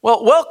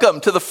Well,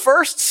 welcome to the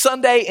first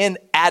Sunday in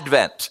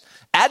Advent.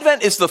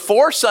 Advent is the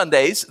 4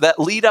 Sundays that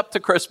lead up to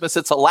Christmas.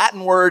 It's a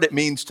Latin word. It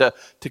means to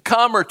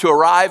come or to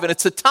arrive. And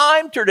it's a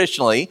time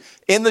traditionally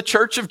in the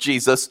Church of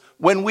Jesus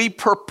when we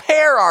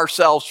prepare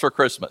ourselves for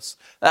Christmas.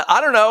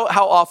 I don't know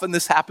how often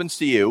this happens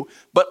to you,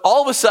 but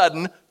all of a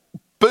sudden,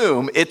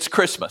 boom, it's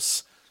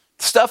Christmas.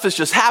 Stuff is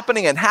just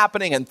happening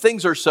and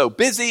things are so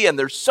busy and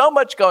there's so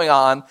much going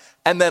on.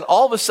 And then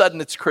all of a sudden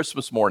it's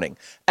Christmas morning.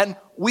 And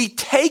we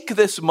take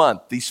this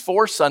month, these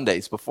 4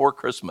 Sundays before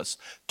Christmas,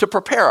 to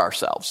prepare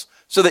ourselves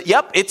so that,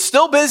 yep, it's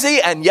still busy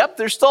and yep,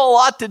 there's still a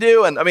lot to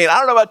do. And I mean, I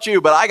don't know about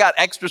you, but I got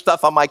extra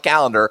stuff on my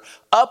calendar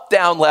up,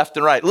 down, left,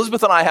 and right.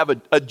 Elizabeth and I have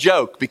a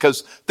joke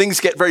because things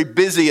get very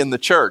busy in the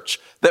church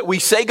that we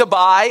say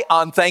goodbye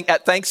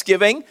at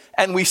Thanksgiving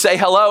and we say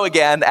hello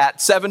again at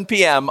 7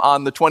 p.m.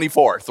 on the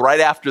 24th, right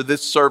after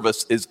this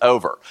service is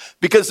over.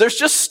 Because there's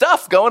just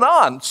stuff going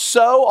on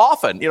so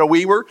often. You know,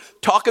 we were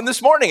talking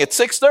this morning at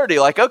 6:30,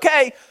 like,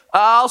 okay,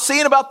 I'll see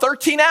you in about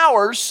 13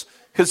 hours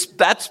because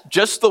that's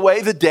just the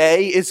way the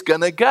day is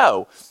going to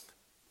go.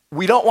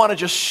 We don't want to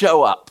just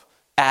show up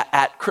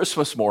at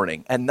Christmas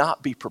morning and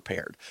not be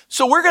prepared.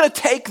 So we're going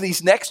to take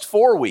these next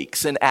 4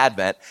 weeks in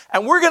Advent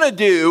and we're going to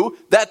do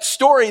that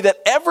story that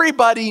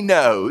everybody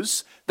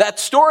knows, that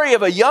story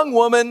of a young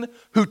woman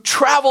who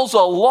travels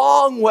a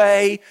long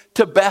way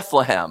to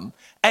Bethlehem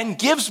and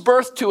gives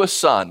birth to a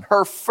son,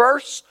 her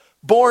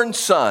firstborn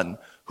son,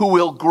 who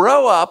will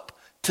grow up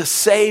to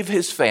save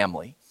his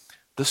family.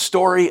 The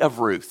story of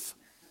Ruth.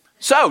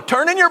 So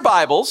turn in your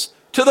Bibles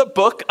to the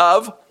book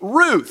of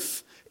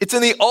Ruth. It's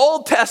in the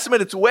Old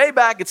Testament. It's way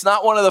back. It's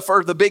not one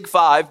of the big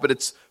 5, but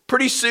it's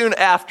pretty soon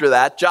after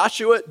that.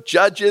 Joshua,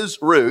 Judges,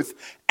 Ruth.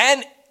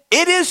 And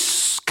it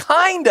is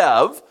kind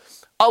of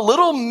a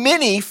little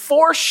mini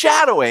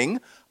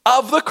foreshadowing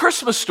of the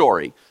Christmas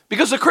story.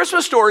 Because the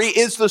Christmas story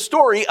is the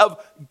story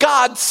of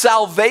God's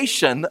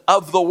salvation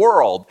of the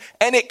world.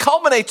 And it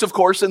culminates, of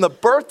course, in the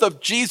birth of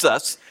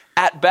Jesus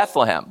at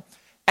Bethlehem.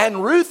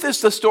 And Ruth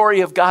is the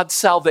story of God's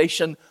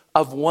salvation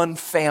of one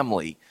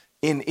family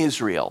in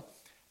Israel.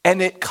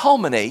 And it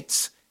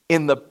culminates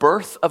in the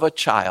birth of a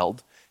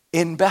child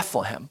in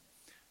Bethlehem.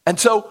 And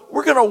so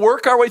we're going to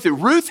work our way through.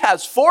 Ruth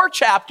has 4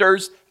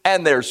 chapters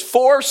and there's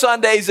 4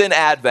 Sundays in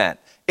Advent.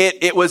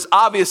 It was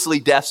obviously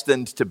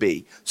destined to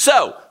be.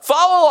 So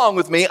follow along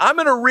with me. I'm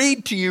going to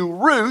read to you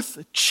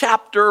Ruth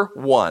chapter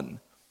 1.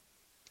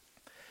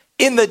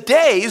 In the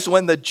days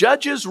when the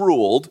judges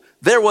ruled,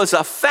 there was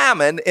a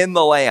famine in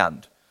the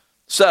land.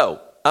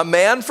 So a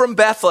man from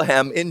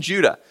Bethlehem in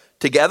Judah,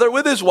 together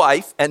with his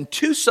wife and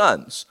 2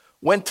 sons,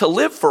 went to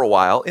live for a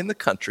while in the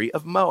country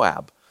of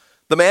Moab.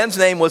 The man's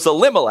name was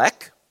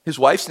Elimelech, his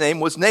wife's name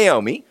was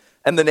Naomi,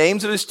 and the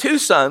names of his 2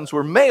 sons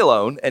were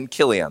Mahlon and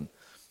Chilion.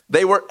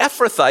 They were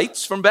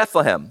Ephrathites from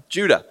Bethlehem,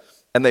 Judah,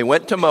 and they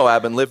went to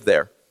Moab and lived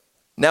there.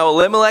 Now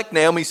Elimelech,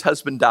 Naomi's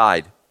husband,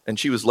 died, and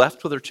she was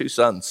left with her 2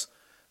 sons.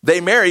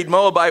 They married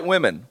Moabite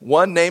women,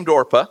 one named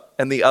Orpah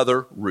and the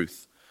other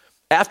Ruth.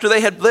 After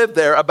they had lived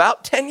there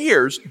about 10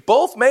 years,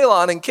 both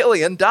Mahlon and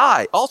Chilion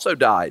also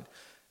died,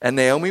 and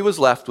Naomi was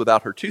left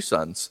without her 2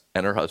 sons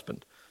and her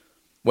husband.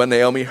 When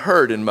Naomi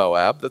heard in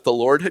Moab that the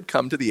Lord had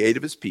come to the aid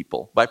of his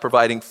people by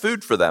providing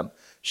food for them,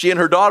 she and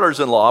her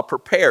daughters-in-law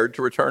prepared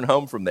to return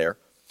home from there.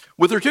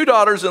 With her 2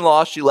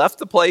 daughters-in-law, she left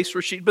the place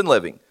where she'd been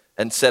living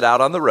and set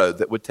out on the road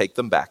that would take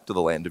them back to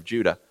the land of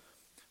Judah.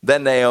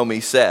 Then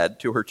Naomi said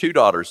to her 2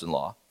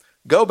 daughters-in-law,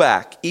 "Go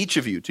back, each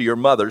of you, to your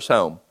mother's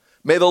home.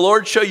 May the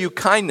Lord show you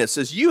kindness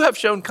as you have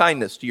shown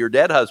kindness to your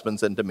dead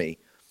husbands and to me.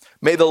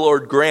 May the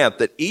Lord grant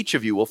that each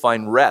of you will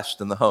find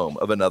rest in the home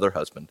of another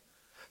husband."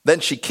 Then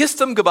she kissed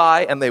them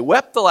goodbye, and they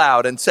wept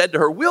aloud and said to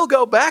her, "We'll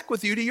go back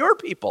with you to your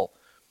people."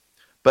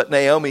 But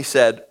Naomi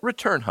said,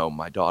 "Return home,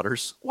 my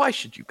daughters. Why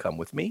should you come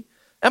with me?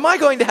 Am I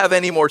going to have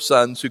any more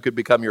sons who could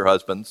become your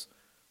husbands?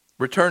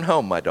 Return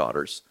home, my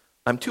daughters.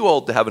 I'm too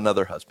old to have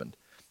another husband.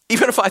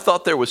 Even if I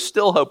thought there was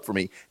still hope for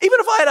me, even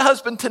if I had a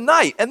husband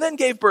tonight and then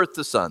gave birth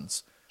to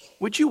sons,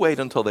 would you wait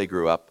until they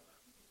grew up?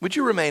 Would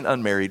you remain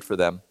unmarried for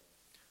them?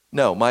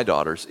 No, my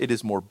daughters, it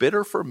is more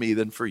bitter for me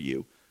than for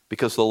you,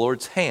 because the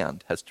Lord's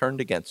hand has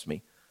turned against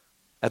me."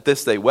 At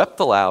this they wept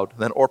aloud.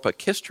 Then Orpah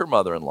kissed her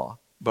mother-in-law,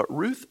 but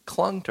Ruth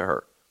clung to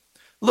her.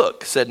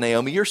 "Look," said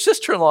Naomi, "your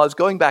sister-in-law is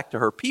going back to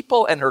her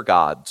people and her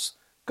gods.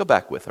 Go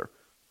back with her."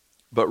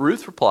 But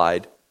Ruth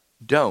replied,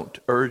 "Don't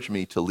urge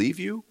me to leave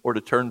you or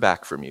to turn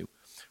back from you.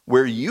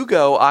 Where you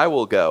go, I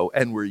will go,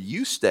 and where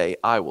you stay,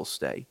 I will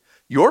stay.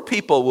 Your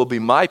people will be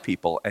my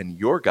people, and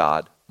your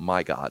God,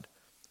 my God.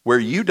 Where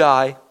you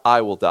die,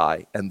 I will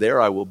die, and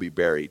there I will be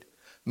buried.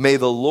 May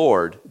the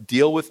Lord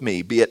deal with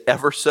me, be it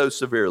ever so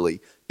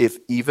severely, if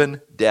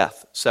even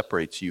death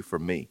separates you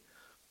from me."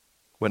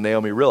 When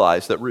Naomi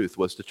realized that Ruth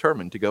was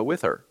determined to go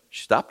with her,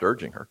 she stopped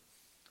urging her.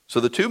 So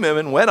the 2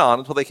 women went on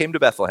until they came to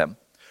Bethlehem.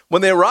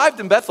 When they arrived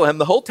in Bethlehem,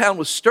 the whole town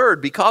was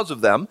stirred because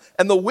of them,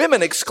 and the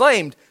women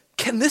exclaimed,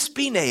 "Can this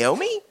be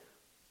Naomi?"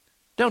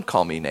 "Don't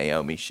call me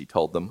Naomi," she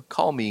told them.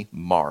 "Call me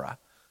Mara,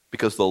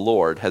 because the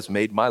Lord has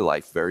made my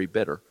life very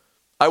bitter.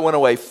 I went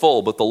away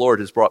full, but the Lord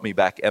has brought me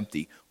back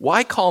empty.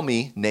 Why call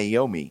me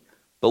Naomi?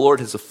 The Lord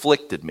has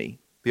afflicted me.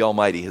 The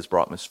Almighty has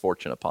brought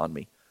misfortune upon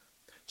me.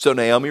 So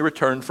Naomi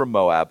returned from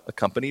Moab,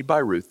 accompanied by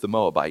Ruth the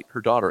Moabite,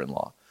 her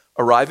daughter-in-law,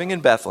 arriving in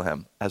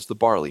Bethlehem as the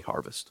barley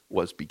harvest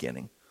was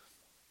beginning.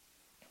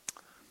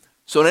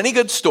 So in any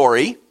good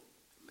story,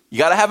 you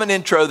got to have an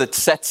intro that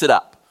sets it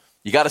up.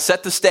 You got to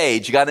set the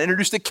stage. You got to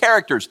introduce the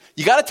characters.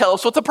 You got to tell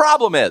us what the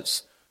problem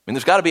is. I mean,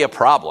 there's got to be a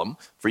problem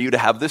for you to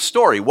have this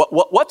story.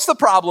 What's the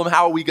problem?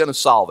 How are we going to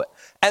solve it?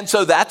 And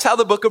so that's how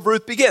the book of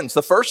Ruth begins.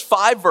 The first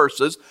 5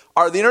 verses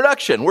are the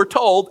introduction. We're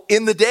told,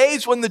 in the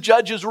days when the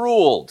judges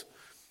ruled.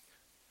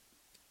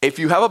 If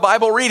you have a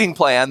Bible reading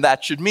plan,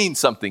 that should mean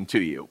something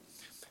to you,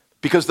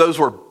 because those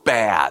were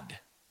bad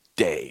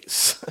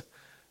days.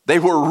 They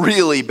were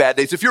really bad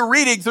days. If you're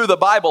reading through the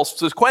Bible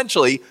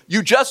sequentially,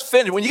 you just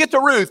finished. When you get to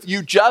Ruth,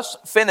 you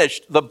just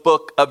finished the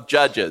book of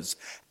Judges.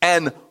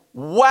 And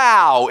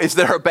wow, is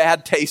there a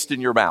bad taste in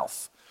your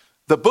mouth?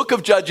 The book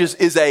of Judges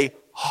is a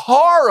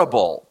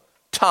horrible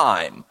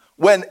time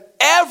when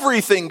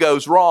everything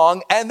goes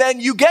wrong, and then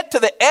you get to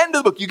the end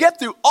of the book, you get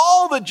through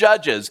all the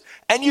judges,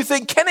 and you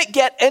think, can it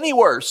get any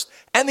worse?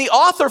 And the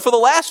author, for the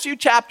last few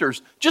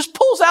chapters, just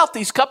pulls out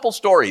these couple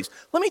stories.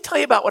 Let me tell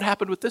you about what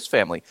happened with this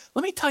family.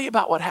 Let me tell you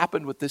about what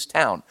happened with this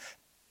town.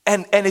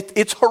 And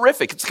it's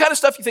horrific. It's the kind of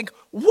stuff you think,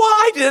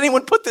 why did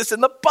anyone put this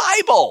in the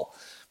Bible?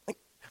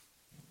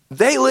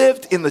 They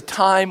lived in the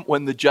time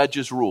when the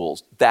judges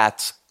ruled.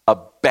 That's a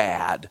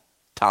bad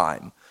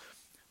time.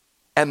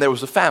 And there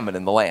was a famine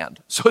in the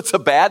land. So it's a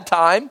bad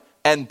time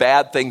and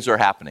bad things are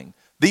happening.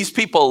 These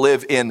people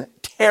live in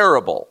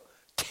terrible,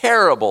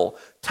 terrible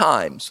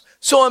times.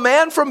 So a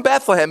man from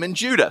Bethlehem in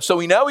Judah, so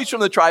we know he's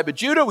from the tribe of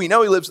Judah, we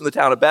know he lives in the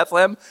town of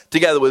Bethlehem,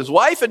 together with his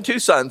wife and 2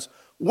 sons,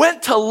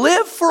 went to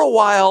live for a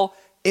while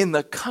in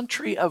the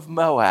country of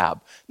Moab.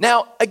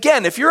 Now,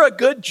 again, if you're a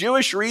good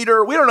Jewish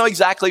reader, we don't know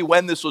exactly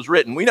when this was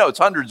written. We know it's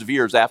hundreds of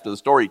years after the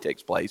story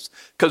takes place,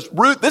 because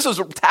Ruth, this is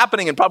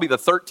happening in probably the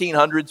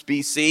 1300s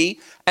BC,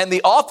 and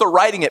the author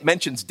writing it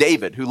mentions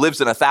David, who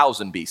lives in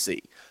 1000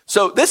 BC.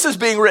 So this is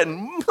being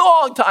written a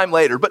long time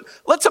later, but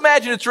let's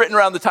imagine it's written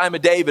around the time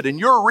of David, and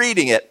you're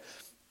reading it.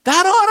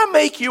 That ought to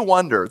make you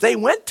wonder. They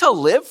went to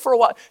live for a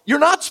while. You're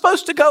not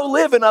supposed to go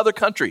live in other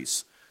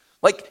countries.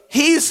 Like,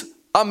 he's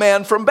a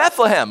man from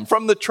Bethlehem,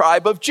 from the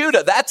tribe of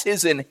Judah. That's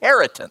his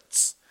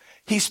inheritance.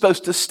 He's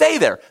supposed to stay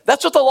there.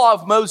 That's what the law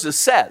of Moses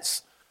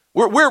says.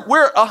 We're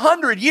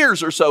 100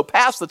 years or so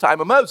past the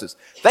time of Moses.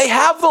 They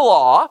have the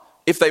law.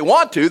 If they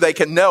want to, they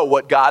can know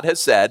what God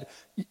has said.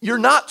 You're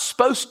not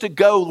supposed to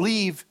go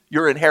leave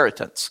your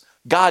inheritance.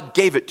 God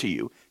gave it to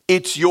you.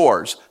 It's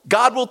yours.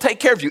 God will take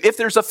care of you. If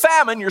there's a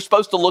famine, you're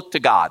supposed to look to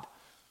God.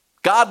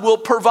 God will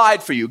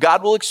provide for you.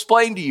 God will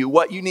explain to you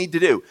what you need to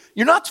do.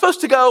 You're not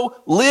supposed to go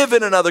live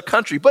in another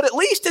country, but at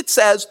least it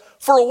says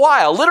for a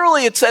while.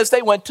 Literally, it says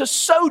they went to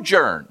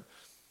sojourn.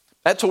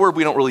 That's a word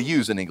we don't really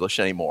use in English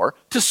anymore.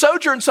 To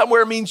sojourn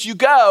somewhere means you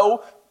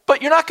go,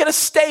 but you're not going to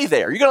stay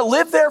there. You're going to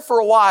live there for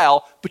a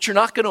while, but you're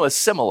not going to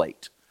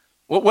assimilate.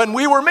 When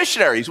we were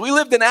missionaries, we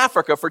lived in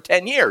Africa for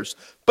 10 years.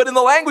 But in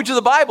the language of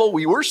the Bible,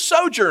 we were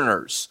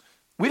sojourners.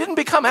 We didn't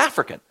become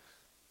African.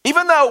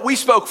 Even though we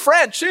spoke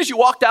French, as soon as you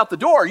walked out the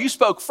door, you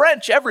spoke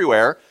French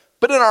everywhere.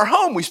 But in our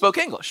home, we spoke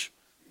English.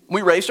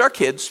 We raised our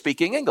kids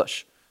speaking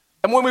English.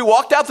 And when we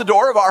walked out the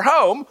door of our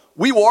home,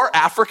 we wore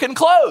African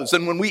clothes.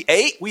 And when we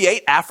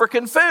ate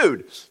African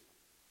food.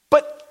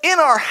 But in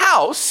our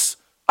house,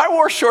 I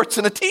wore shorts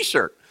and a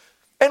t-shirt.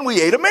 And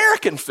we ate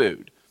American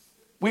food.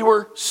 We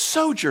were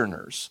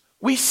sojourners.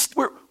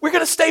 We're going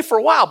to stay for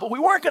a while, but we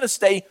weren't going to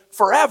stay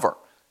forever.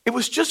 It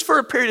was just for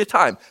a period of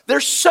time. They're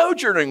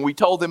sojourning, we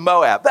told in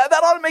Moab. That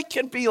ought to make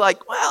him be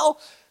like, well,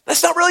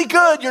 that's not really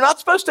good. You're not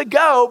supposed to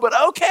go, but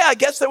okay, I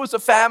guess there was a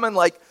famine.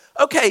 Like,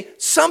 okay,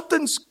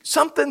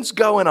 something's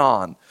going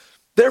on.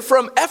 They're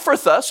from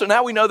Ephrathah, so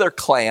now we know their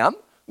clan.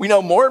 We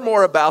know more and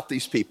more about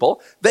these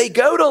people. They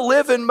go to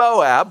live in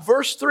Moab.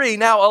 Verse 3,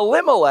 now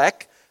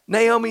Elimelech,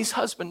 Naomi's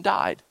husband,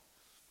 died.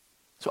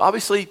 So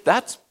obviously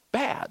that's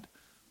bad.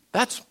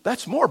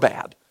 That's more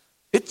bad.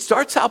 It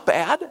starts out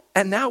bad,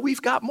 and now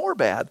we've got more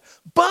bad.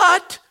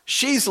 But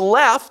she's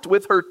left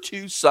with her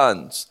 2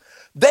 sons.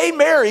 They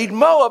married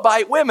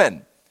Moabite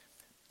women.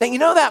 Now, you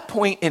know that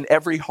point in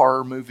every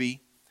horror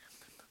movie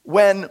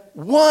when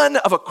one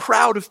of a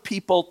crowd of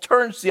people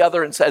turns to the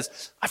other and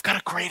says, I've got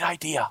a great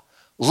idea.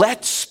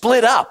 Let's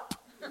split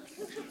up.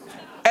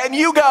 And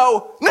you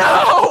go,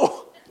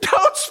 no,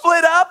 don't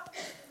split up.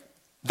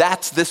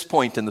 That's this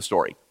point in the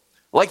story.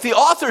 Like the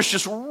author's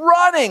just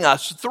running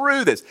us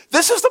through this.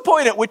 This is the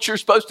point at which you're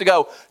supposed to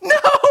go,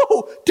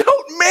 no,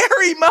 don't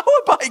marry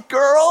Moabite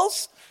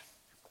girls.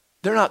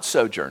 They're not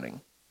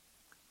sojourning.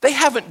 They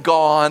haven't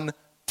gone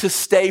to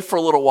stay for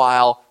a little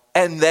while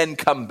and then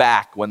come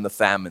back when the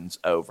famine's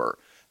over.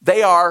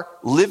 They are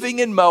living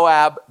in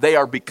Moab. They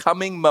are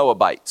becoming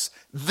Moabites.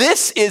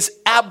 This is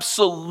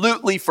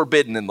absolutely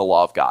forbidden in the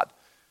law of God.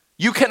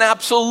 You can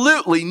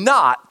absolutely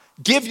not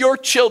give your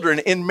children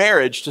in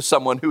marriage to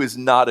someone who is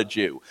not a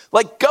Jew.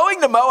 Like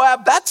going to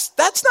Moab, that's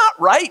not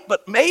right,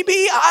 but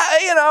maybe,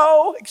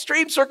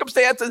 extreme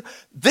circumstances.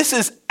 This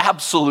is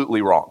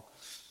absolutely wrong.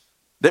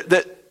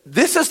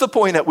 This is the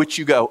point at which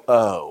you go,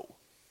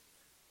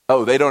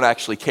 oh, they don't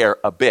actually care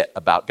a bit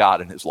about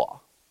God and his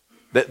law.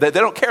 They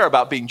don't care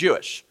about being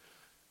Jewish.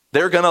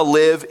 They're going to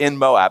live in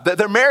Moab.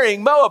 They're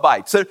marrying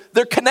Moabites.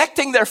 They're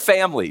connecting their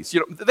families.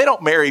 They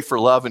don't marry for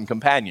love and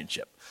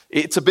companionship.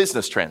 It's a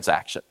business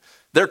transaction.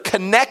 They're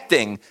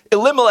connecting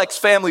Elimelech's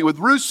family with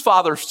Ruth's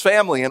father's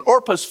family and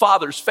Orpah's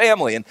father's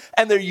family, and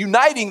they're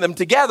uniting them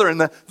together.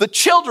 And the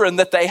children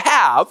that they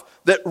have,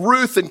 that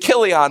Ruth and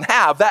Kilion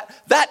have,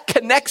 that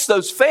connects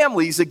those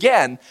families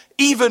again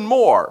even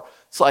more.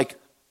 It's like,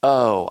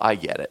 oh, I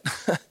get it.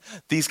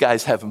 These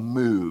guys have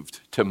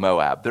moved to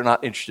Moab. They're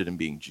not interested in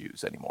being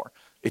Jews anymore.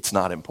 It's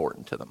not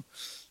important to them.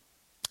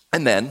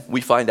 And then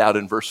we find out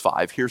in verse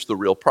 5, here's the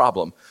real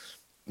problem.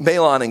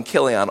 Mahlon and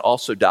Kilion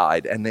also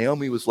died, and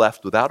Naomi was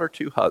left without her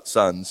two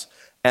sons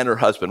and her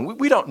husband.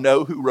 We don't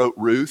know who wrote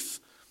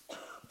Ruth,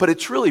 but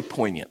it's really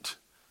poignant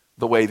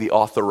the way the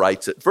author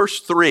writes it.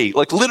 Verse 3,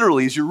 like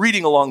literally as you're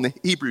reading along the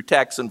Hebrew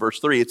text in verse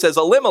 3, it says,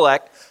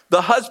 Elimelech,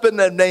 the husband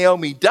of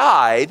Naomi,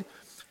 died,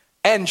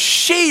 and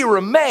she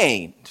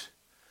remained,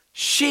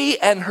 she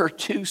and her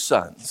two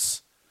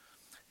sons.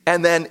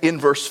 And then in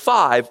verse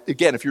 5,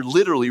 again, if you're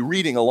literally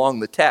reading along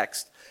the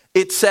text,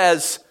 it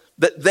says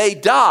that they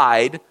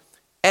died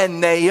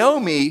and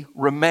Naomi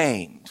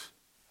remained,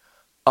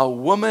 a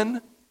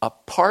woman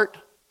apart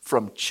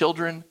from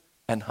children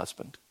and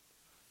husband.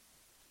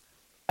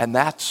 And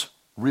that's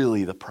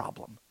really the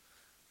problem,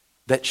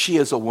 that she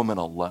is a woman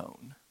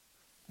alone.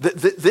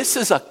 This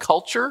is a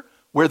culture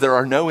where there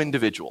are no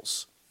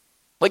individuals.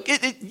 Like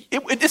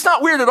it's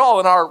not weird at all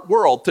in our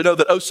world to know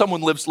that,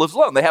 someone lives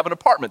alone. They have an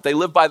apartment. They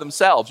live by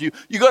themselves. You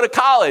go to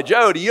college.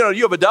 Do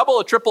you have a double,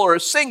 a triple, or a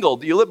single?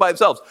 Do you live by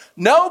themselves?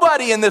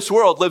 Nobody in this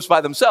world lives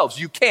by themselves.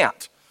 You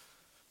can't.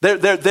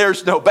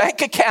 There's no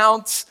bank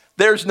accounts.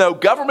 There's no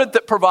government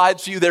that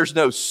provides you. There's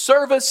no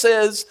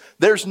services.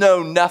 There's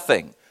no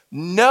nothing.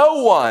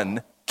 No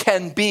one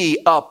can be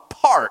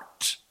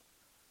apart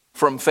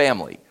from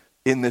family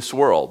in this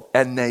world.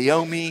 And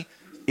Naomi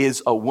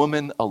is a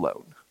woman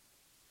alone.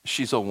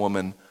 She's a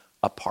woman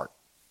apart.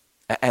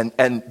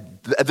 And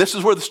this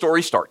is where the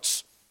story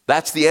starts.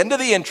 That's the end of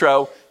the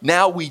intro.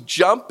 Now we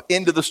jump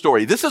into the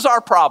story. This is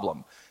our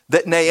problem,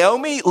 that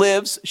Naomi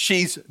lives,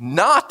 she's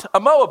not a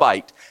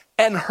Moabite,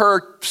 and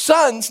her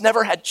sons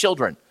never had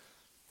children.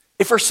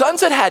 If her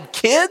sons had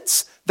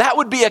kids, that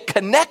would be a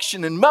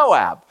connection in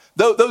Moab.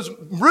 Those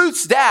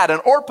Ruth's dad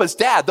and Orpah's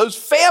dad, those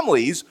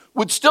families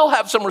would still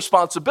have some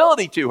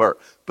responsibility to her,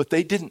 but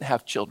they didn't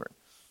have children.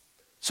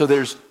 So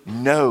there's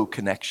no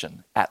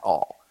connection at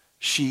all.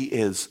 She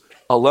is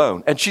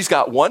alone. And she's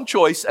got one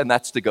choice, and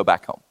that's to go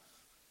back home,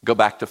 go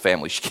back to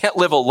family. She can't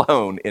live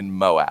alone in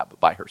Moab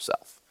by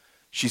herself.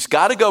 She's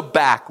got to go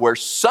back where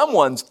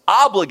someone's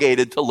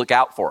obligated to look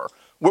out for her,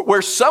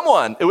 where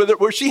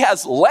she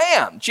has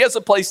land, she has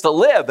a place to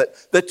live,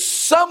 that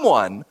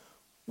someone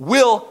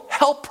will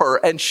help her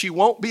and she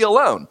won't be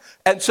alone.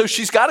 And so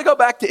she's got to go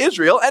back to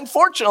Israel. And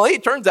fortunately,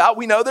 it turns out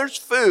we know there's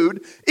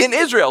food in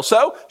Israel.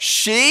 So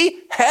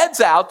she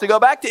heads out to go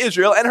back to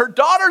Israel, and her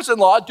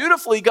daughters-in-law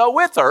dutifully go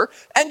with her.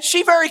 And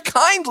she very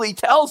kindly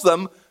tells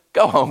them,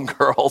 go home,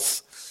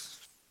 girls,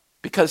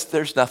 because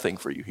there's nothing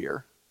for you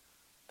here.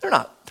 They're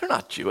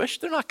not Jewish.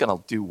 They're not going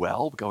to do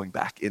well going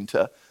back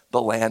into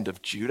the land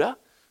of Judah.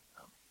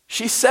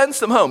 She sends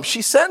them home.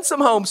 She sends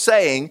them home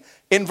saying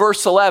in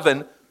verse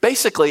 11,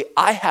 basically,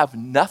 I have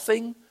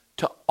nothing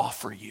to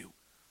offer you.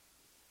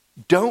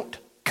 Don't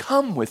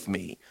come with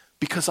me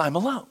because I'm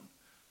alone.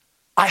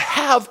 I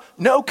have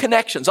no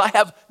connections. I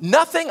have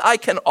nothing I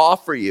can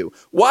offer you.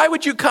 Why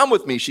would you come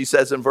with me, she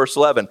says in verse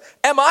 11.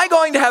 Am I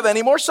going to have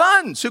any more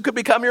sons who could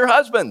become your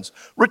husbands?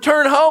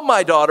 Return home,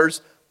 my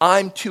daughters.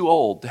 I'm too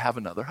old to have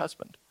another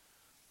husband.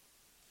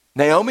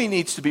 Naomi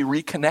needs to be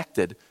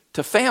reconnected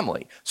to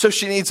family. So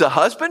she needs a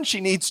husband, she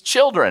needs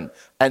children,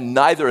 and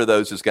neither of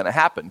those is going to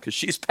happen because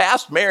she's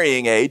past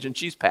marrying age and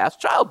she's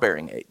past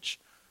childbearing age.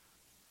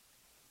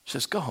 She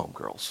says, go home,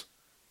 girls.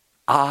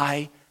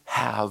 I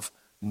have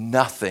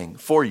nothing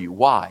for you.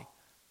 Why?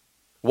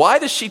 Why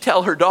does she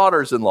tell her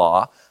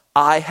daughters-in-law,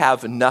 I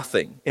have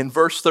nothing? In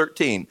verse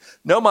 13,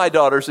 no, my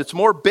daughters, it's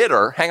more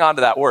bitter. Hang on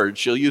to that word.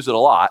 She'll use it a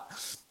lot.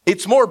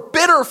 It's more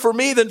bitter for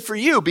me than for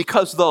you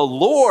because the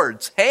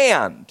Lord's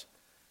hand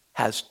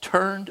has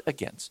turned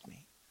against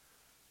me.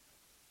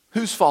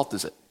 Whose fault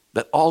is it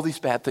that all these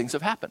bad things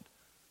have happened?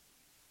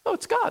 Oh,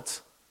 it's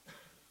God's.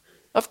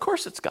 Of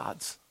course it's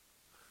God's.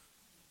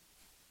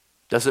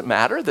 Does it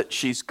matter that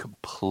she's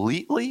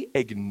completely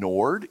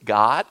ignored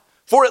God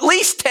for at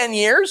least 10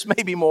 years,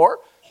 maybe more?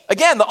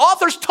 Again, the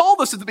authors told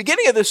us at the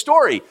beginning of this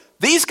story,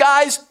 these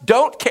guys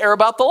don't care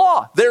about the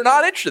law. They're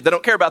not interested. They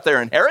don't care about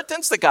their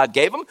inheritance that God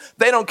gave them.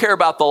 They don't care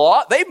about the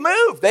law. They've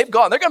moved. They've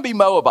gone. They're going to be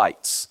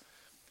Moabites.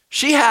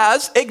 She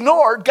has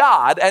ignored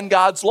God and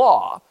God's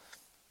law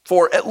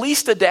for at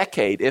least a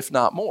decade, if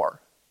not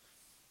more.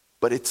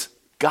 But it's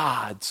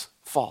God's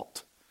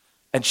fault.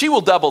 And she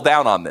will double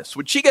down on this.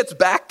 When she gets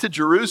back to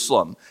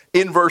Jerusalem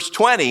in verse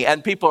 20,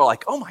 and people are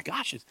like, oh my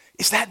gosh,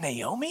 is that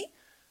Naomi?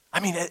 I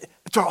mean,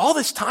 after all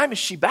this time, is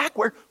she back?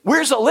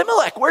 Where's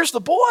Elimelech? Where's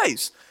the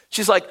boys?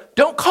 She's like,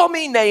 don't call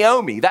me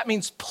Naomi. That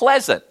means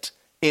pleasant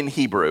in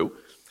Hebrew.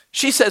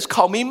 She says,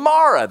 call me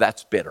Mara.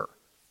 That's bitter.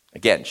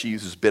 Again, she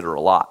uses bitter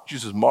a lot. She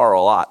uses Mara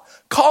a lot.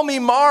 Call me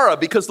Mara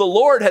because the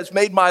Lord has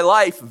made my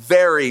life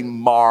very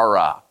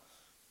Mara.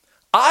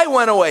 I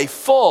went away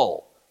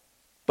full,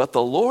 but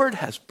the Lord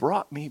has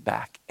brought me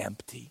back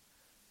empty.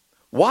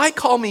 Why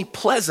call me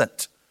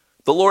pleasant?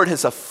 The Lord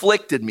has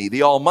afflicted me.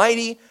 The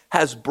Almighty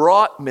has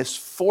brought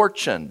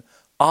misfortune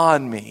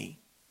on me.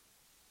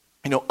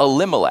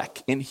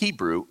 Elimelech in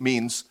Hebrew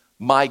means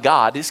my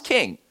God is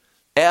king.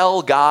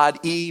 El God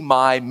E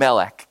my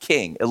Melech,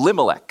 king.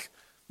 Elimelech,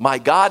 my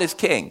God is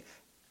king.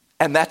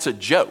 And that's a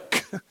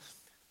joke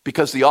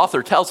because the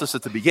author tells us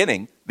at the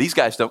beginning, these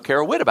guys don't care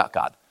a whit about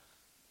God.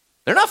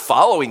 They're not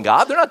following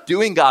God. They're not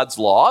doing God's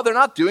law. They're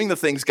not doing the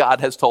things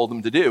God has told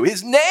them to do.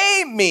 His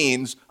name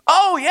means,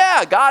 oh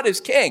yeah, God is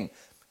king.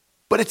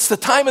 But it's the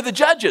time of the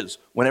judges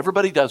when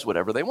everybody does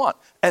whatever they want.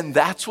 And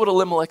that's what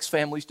Elimelech's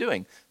family's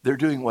doing. They're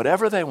doing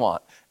whatever they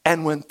want.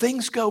 And when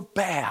things go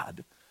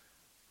bad,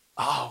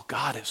 oh,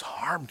 God has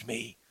harmed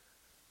me.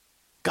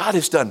 God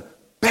has done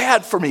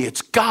bad for me.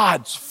 It's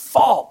God's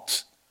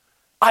fault.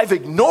 I've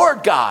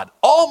ignored God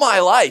all my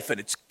life, and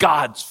it's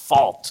God's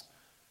fault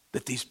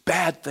that these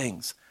bad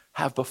things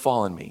have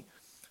befallen me.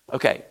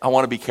 Okay, I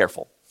want to be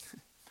careful.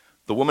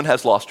 The woman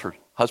has lost her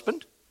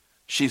husband.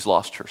 She's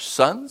lost her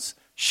sons.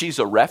 She's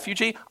a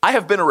refugee. I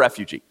have been a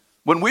refugee.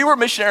 When we were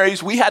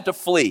missionaries, we had to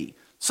flee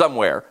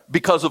somewhere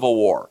because of a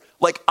war.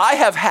 Like, I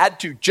have had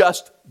to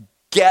just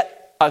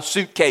get a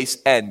suitcase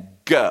and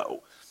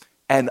go.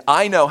 And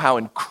I know how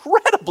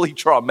incredibly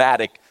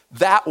traumatic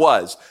that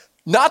was.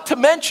 Not to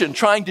mention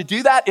trying to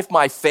do that if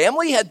my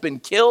family had been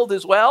killed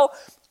as well.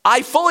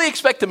 I fully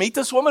expect to meet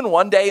this woman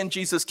one day in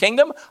Jesus'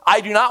 kingdom.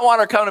 I do not want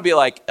her to come and be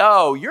like,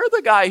 oh, you're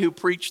the guy who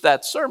preached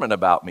that sermon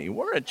about me,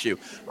 weren't you?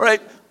 Right?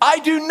 I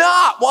do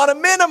not want to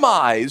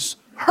minimize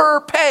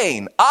her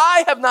pain.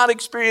 I have not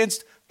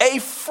experienced a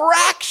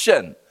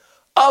fraction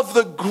of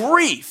the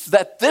grief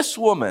that this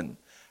woman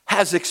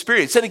has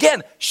experienced. And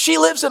again, she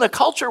lives in a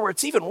culture where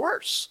it's even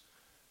worse.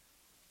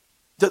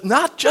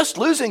 Not just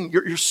losing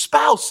your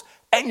spouse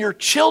and your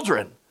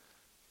children,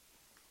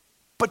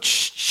 but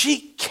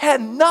she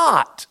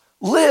cannot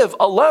live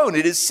alone.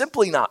 It is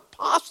simply not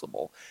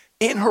possible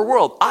in her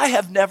world. I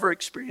have never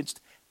experienced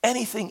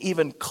anything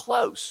even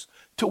close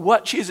to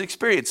what she's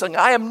experiencing.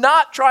 I am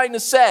not trying to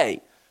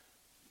say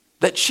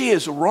that she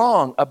is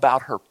wrong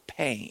about her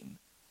pain,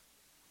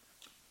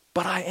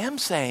 but I am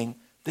saying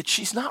that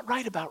she's not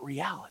right about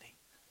reality.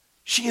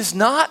 She is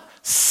not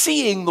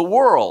seeing the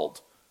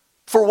world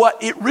for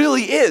what it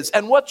really is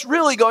and what's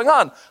really going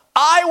on.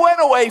 I went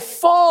away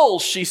full,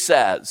 she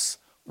says.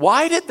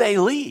 Why did they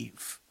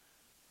leave?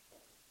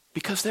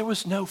 Because there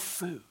was no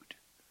food.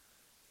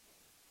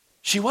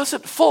 She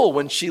wasn't full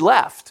when she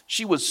left.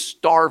 She was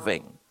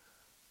starving.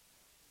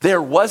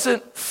 There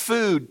wasn't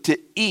food to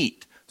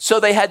eat. So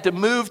they had to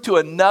move to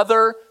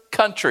another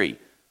country.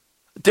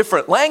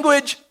 Different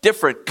language,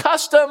 different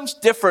customs,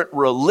 different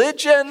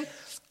religion.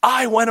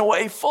 I went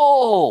away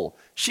full.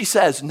 She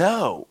says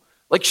no.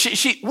 Like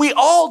we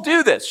all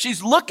do this.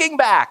 She's looking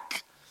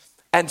back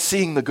and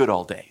seeing the good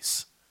old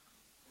days.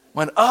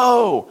 When,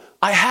 oh,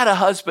 I had a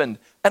husband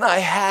and I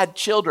had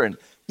children.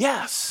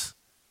 Yes,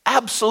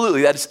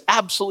 absolutely. That is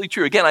absolutely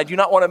true. Again, I do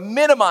not want to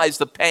minimize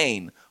the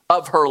pain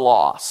of her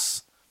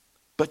loss.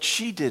 But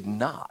she did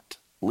not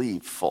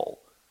leave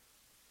full.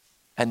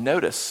 And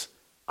notice,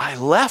 I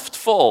left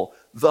full.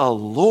 The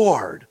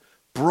Lord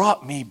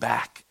brought me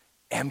back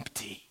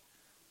empty.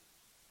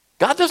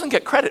 God doesn't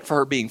get credit for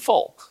her being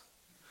full.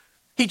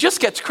 He just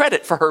gets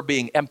credit for her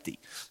being empty.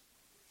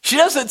 She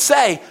doesn't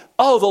say,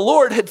 oh, the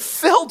Lord had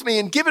filled me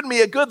and given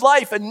me a good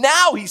life, and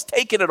now he's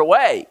taken it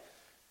away.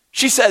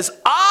 She says,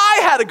 I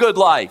had a good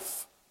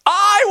life.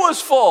 I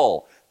was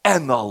full,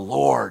 and the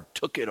Lord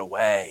took it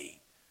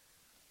away.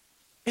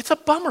 It's a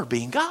bummer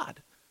being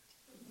God.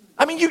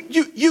 I mean,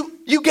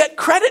 you get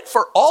credit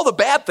for all the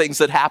bad things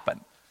that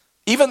happen.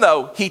 Even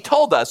though he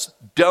told us,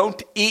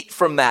 don't eat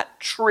from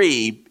that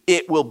tree,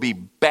 it will be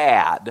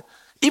bad.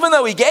 Even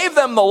though he gave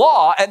them the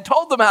law and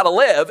told them how to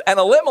live, and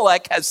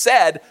Elimelech has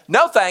said,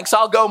 no thanks,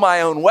 I'll go my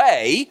own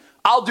way.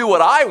 I'll do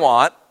what I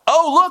want.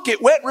 Oh, look,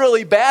 it went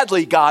really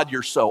badly. God,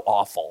 you're so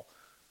awful.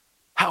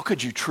 How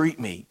could you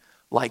treat me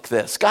like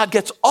this? God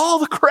gets all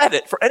the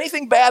credit for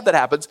anything bad that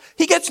happens.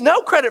 He gets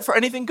no credit for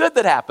anything good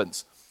that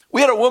happens.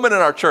 We had a woman in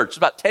our church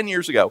about 10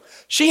 years ago.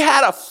 She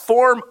had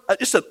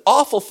just an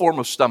awful form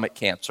of stomach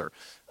cancer.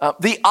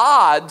 The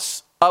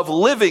odds of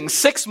living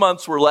 6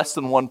 months were less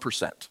than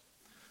 1%.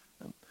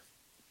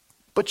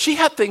 But she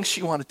had things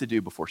she wanted to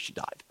do before she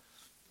died.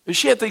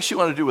 She had things she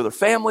wanted to do with her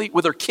family,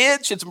 with her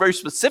kids. She had some very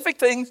specific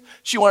things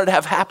she wanted to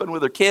have happen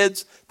with her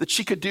kids that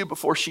she could do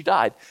before she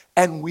died.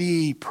 And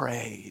we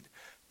prayed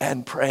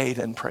and prayed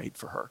and prayed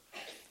for her.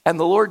 And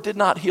the Lord did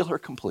not heal her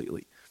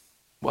completely.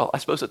 Well, I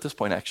suppose at this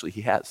point, actually,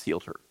 he has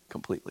healed her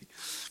completely.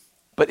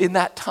 But in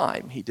that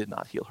time, he did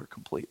not heal her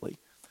completely.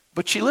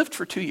 But she lived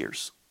for 2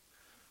 years,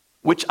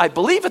 which I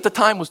believe at the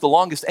time was the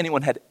longest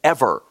anyone had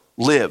ever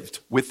lived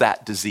with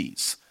that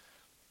disease.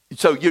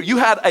 So you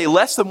had a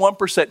less than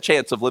 1%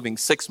 chance of living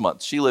 6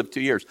 months. She lived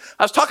 2 years.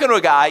 I was talking to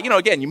a guy,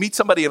 again, you meet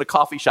somebody in a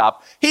coffee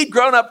shop. He'd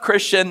grown up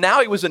Christian. Now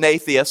he was an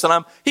atheist.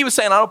 And he was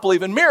saying, I don't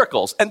believe in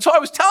miracles. And so I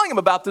was telling him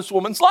about this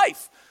woman's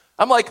life.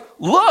 I'm like,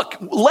 look,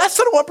 less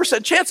than a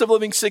 1% chance of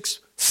living six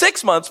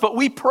months, but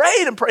we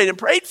prayed and prayed and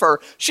prayed for her.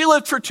 She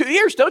lived for 2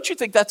 years. Don't you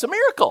think that's a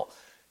miracle?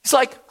 He's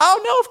like,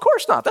 oh, no, of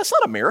course not. That's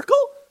not a miracle.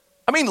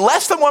 I mean,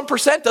 less than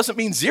 1% doesn't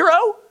mean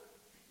zero.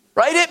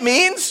 Right? It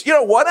means,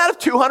 1 out of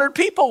 200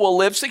 people will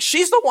live 6.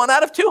 She's the 1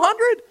 out of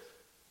 200.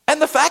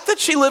 And the fact that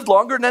she lived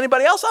longer than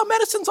anybody else,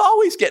 medicine's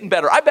always getting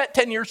better. I bet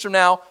 10 years from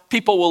now,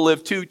 people will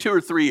live 2 or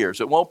 3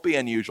 years. It won't be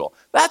unusual.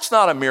 That's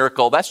not a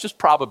miracle. That's just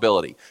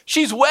probability.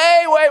 She's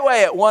way, way,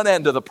 way at one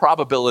end of the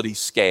probability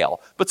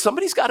scale. But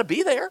somebody's got to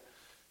be there.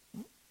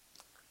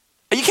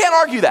 You can't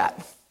argue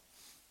that.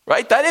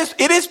 Right?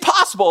 It is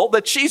possible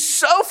that she's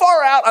so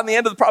far out on the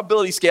end of the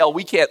probability scale,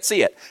 we can't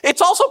see it.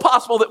 It's also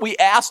possible that we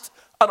asked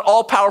an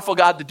all-powerful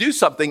God to do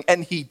something,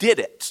 and he did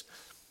it.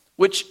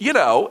 Which,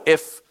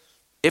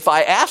 if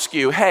I ask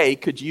you, hey,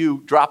 could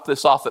you drop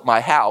this off at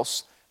my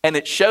house, and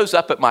it shows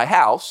up at my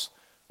house,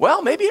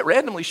 well, maybe it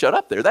randomly showed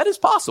up there. That is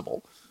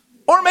possible.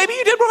 Or maybe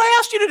you did what I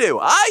asked you to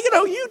do.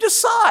 You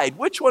decide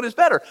which one is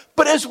better.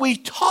 But as we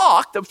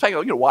talked, I was talking,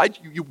 why'd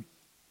you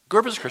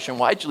grew up as a Christian,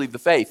 why'd you leave the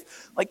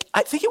faith?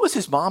 I think it was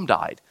his mom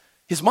died.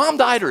 His mom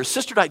died or his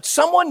sister died.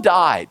 Someone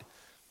died.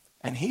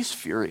 And he's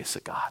furious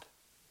at God.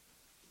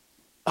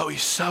 Oh,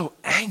 he's so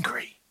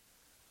angry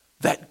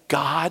that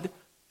God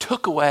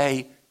took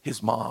away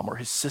his mom or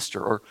his sister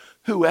or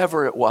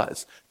whoever it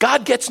was.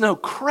 God gets no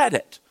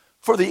credit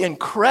for the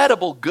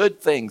incredible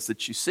good things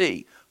that you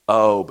see.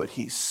 Oh, but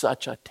he's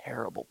such a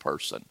terrible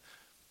person.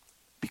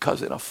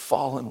 Because in a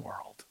fallen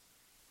world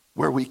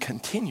where we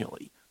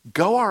continually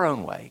go our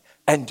own way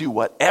and do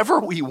whatever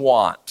we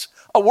want,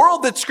 a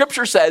world that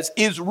Scripture says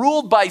is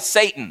ruled by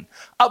Satan,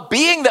 a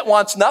being that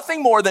wants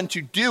nothing more than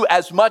to do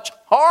as much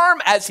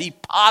harm as he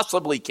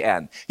possibly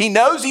can. He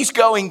knows he's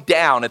going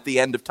down at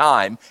the end of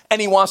time, and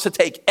he wants to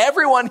take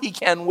everyone he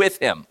can with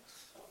him.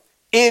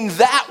 In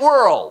that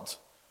world,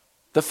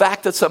 the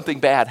fact that something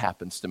bad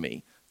happens to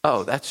me,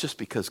 that's just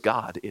because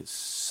God is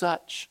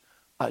such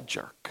a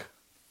jerk.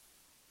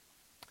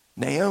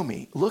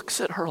 Naomi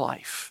looks at her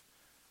life,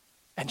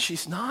 and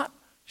she's not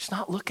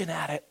looking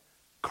at it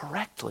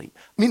correctly.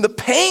 The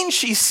pain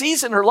she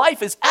sees in her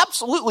life is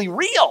absolutely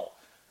real.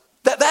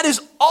 That is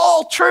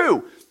all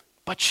true.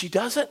 But she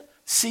doesn't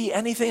see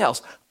anything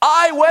else.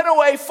 I went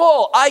away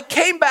full. I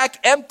came back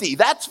empty.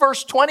 That's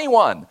verse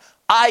 21.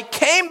 I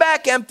came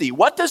back empty.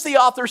 What does the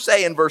author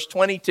say in verse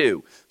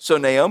 22? So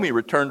Naomi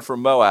returned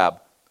from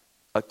Moab,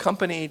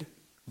 accompanied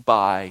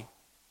by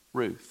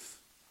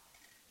Ruth.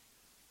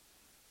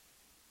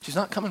 She's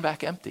not coming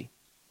back empty.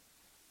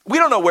 We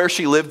don't know where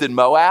she lived in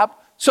Moab.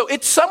 So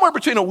it's somewhere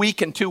between a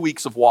week and 2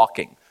 weeks of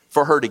walking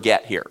for her to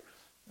get here.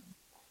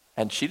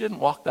 And she didn't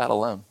walk that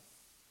alone.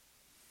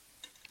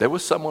 There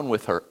was someone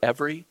with her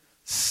every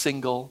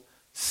single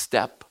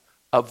step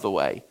of the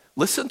way.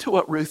 Listen to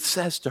what Ruth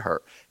says to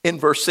her in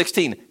verse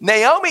 16.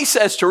 Naomi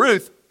says to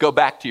Ruth, go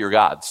back to your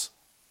gods.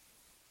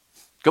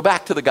 Go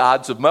back to the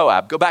gods of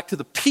Moab. Go back to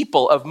the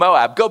people of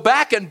Moab. Go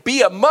back and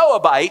be a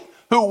Moabite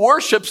who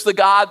worships the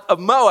God of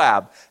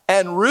Moab.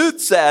 And Ruth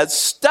says,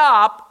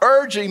 stop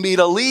urging me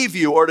to leave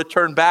you or to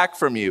turn back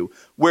from you.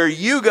 Where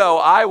you go,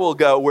 I will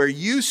go. Where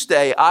you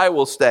stay, I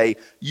will stay.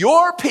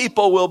 Your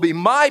people will be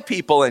my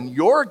people, and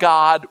your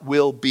God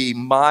will be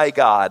my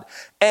God.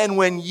 And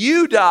when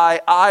you die,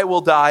 I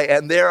will die,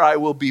 and there I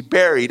will be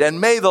buried. And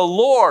may the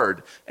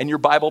Lord, and your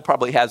Bible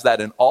probably has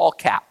that in all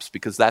caps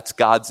because that's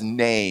God's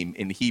name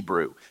in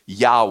Hebrew,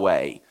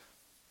 Yahweh.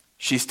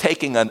 She's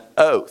taking an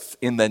oath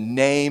in the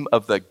name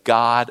of the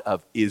God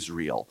of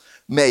Israel.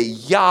 May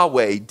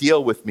Yahweh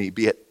deal with me,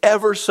 be it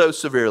ever so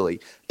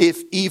severely,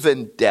 if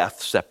even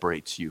death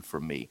separates you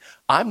from me.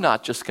 I'm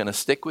not just going to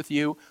stick with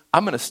you.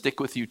 I'm going to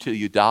stick with you till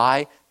you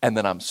die, and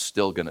then I'm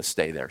still going to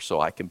stay there so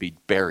I can be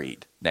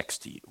buried next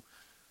to you.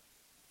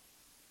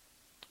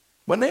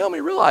 When Naomi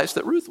realized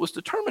that Ruth was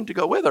determined to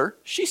go with her,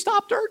 she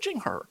stopped urging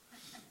her.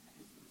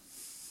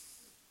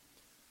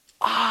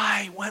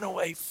 I went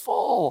away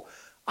full.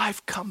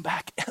 I've come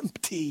back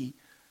empty.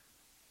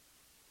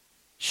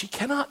 She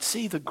cannot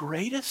see the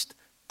greatest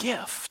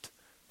gift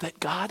that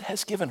God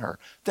has given her,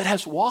 that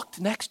has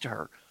walked next to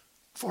her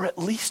for at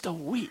least a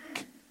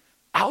week,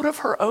 out of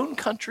her own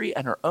country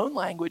and her own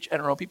language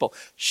and her own people.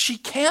 She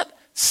can't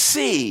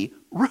see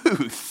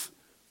Ruth,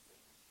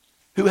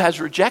 who has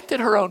rejected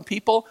her own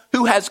people,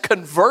 who has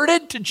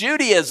converted to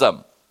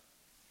Judaism.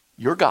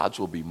 Your gods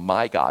will be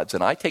my gods,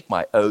 and I take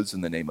my oaths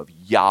in the name of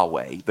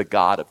Yahweh, the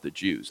God of the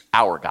Jews,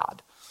 our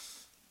God.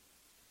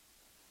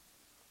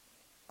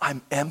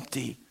 I'm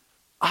empty.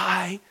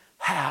 I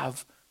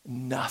have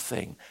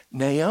nothing.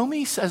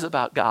 Naomi says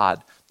about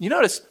God, you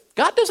notice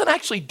God doesn't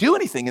actually do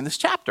anything in this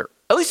chapter,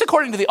 at least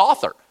according to the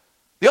author.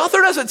 The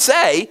author doesn't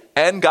say,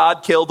 and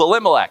God killed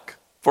Elimelech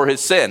for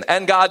his sin,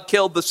 and God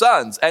killed the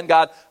sons, and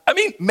God,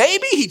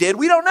 maybe he did,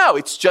 we don't know.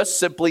 It's just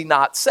simply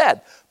not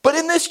said. But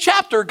in this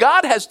chapter,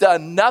 God has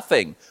done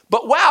nothing.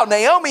 But wow,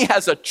 Naomi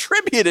has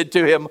attributed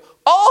to him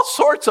all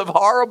sorts of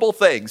horrible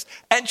things,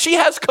 and she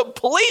has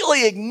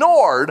completely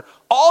ignored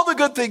all the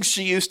good things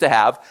she used to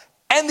have,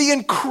 and the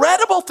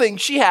incredible thing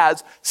she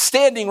has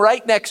standing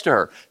right next to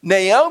her.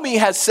 Naomi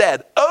has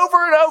said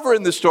over and over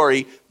in the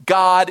story,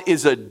 God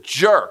is a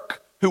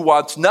jerk who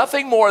wants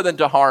nothing more than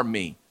to harm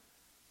me.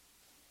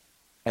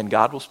 And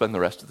God will spend the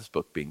rest of this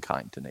book being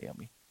kind to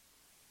Naomi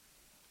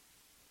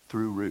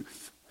through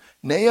Ruth.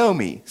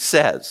 Naomi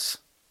says,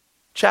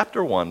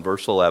 chapter 1,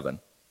 verse 11,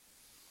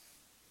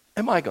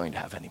 am I going to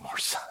have any more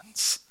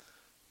sons?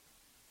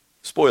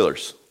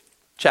 Spoilers,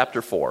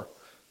 chapter 4,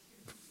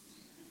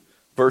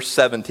 verse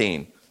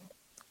 17,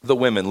 the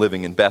women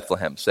living in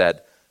Bethlehem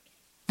said,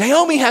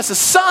 Naomi has a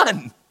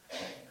son.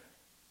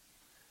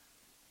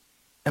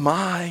 Am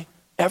I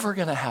ever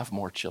going to have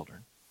more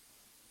children?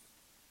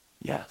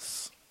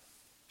 Yes,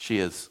 she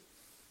is.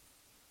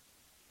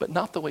 But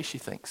not the way she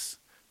thinks.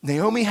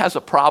 Naomi has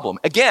a problem.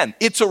 Again,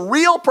 it's a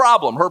real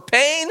problem. Her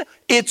pain,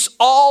 it's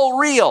all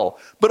real.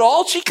 But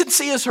all she can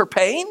see is her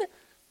pain.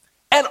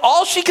 And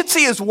all she can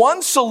see is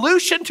one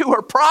solution to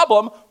her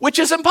problem, which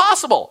is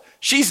impossible.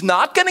 She's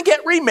not going to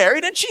get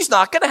remarried and she's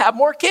not going to have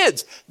more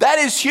kids. That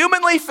is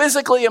humanly,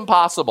 physically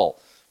impossible.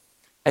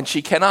 And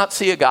she cannot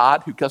see a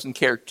God who doesn't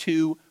care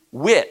two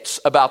whits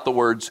about the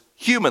words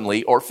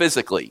humanly or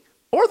physically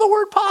or the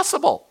word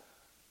possible.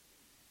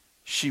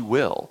 She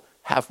will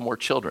have more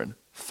children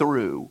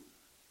through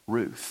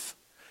Ruth.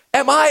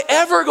 Am I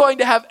ever going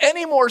to have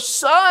any more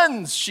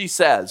sons? She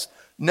says.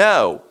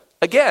 No.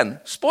 Again,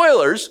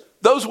 spoilers,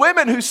 those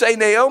women who say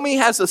Naomi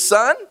has a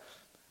son,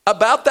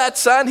 about that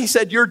son, he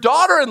said, your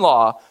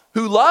daughter-in-law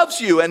who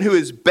loves you and who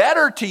is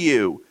better to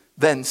you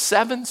than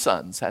 7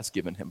 sons has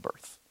given him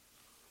birth.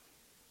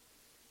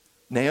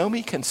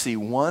 Naomi can see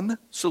one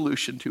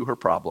solution to her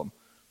problem,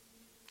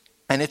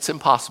 and it's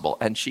impossible,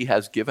 and she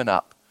has given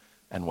up.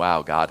 And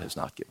wow, God has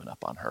not given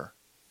up on her.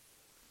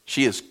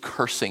 She is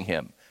cursing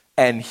him,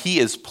 and he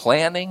is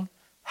planning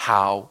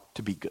how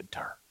to be good to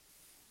her.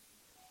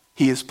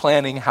 He is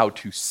planning how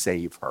to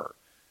save her.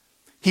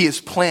 He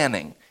is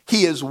planning,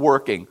 he is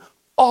working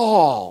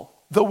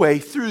all the way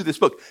through this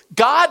book.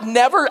 God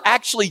never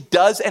actually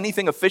does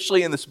anything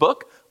officially in this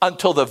book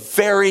until the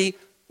very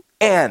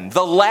end,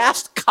 the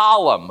last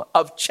column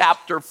of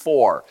chapter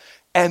 4.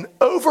 And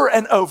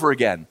over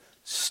again,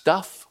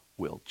 stuff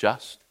will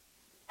just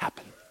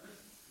happen.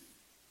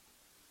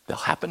 They'll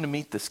happen to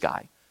meet this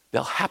guy.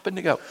 They'll happen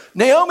to go.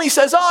 Naomi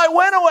says, I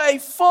went away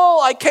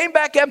full. I came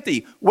back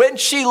empty. When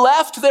she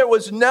left, there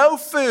was no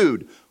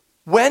food.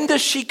 When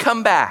does she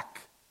come back?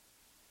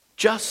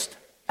 Just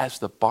as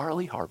the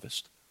barley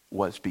harvest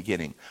was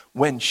beginning.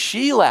 When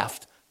she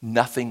left,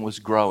 nothing was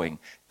growing.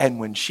 And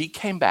when she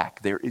came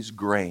back, there is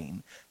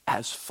grain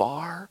as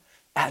far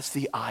as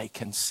the eye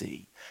can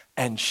see.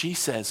 And she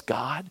says,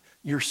 God,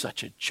 you're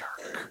such a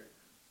jerk.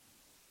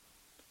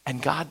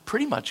 And God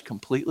pretty much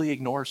completely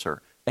ignores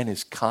her and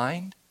is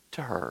kind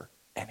to her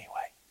anyway.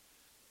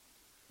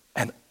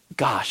 And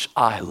gosh,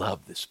 I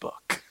love this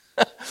book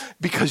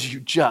because you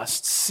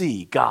just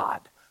see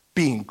God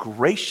being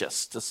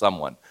gracious to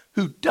someone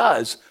who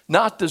does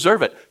not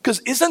deserve it. Because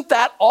isn't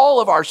that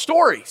all of our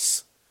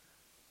stories?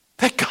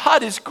 That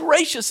God is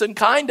gracious and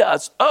kind to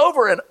us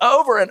over and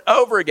over and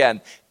over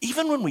again,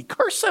 even when we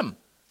curse him,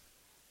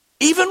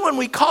 even when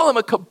we call him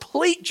a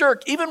complete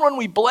jerk, even when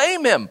we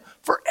blame him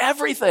for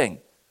everything.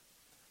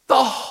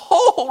 The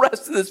whole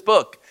rest of this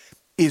book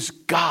is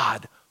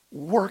God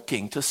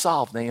working to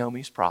solve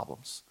Naomi's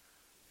problems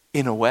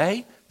in a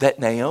way that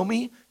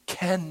Naomi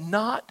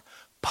cannot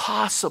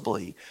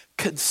possibly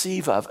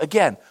conceive of.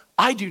 Again,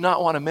 I do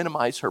not want to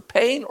minimize her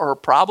pain or her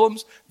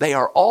problems. They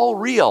are all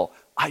real.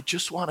 I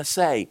just want to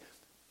say,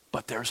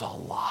 but there's a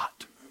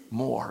lot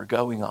more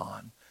going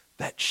on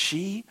that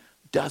she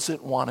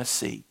doesn't want to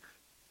see.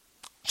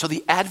 So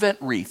the Advent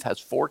wreath has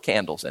 4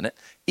 candles in it,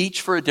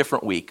 each for a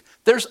different week.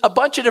 There's a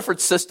bunch of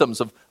different systems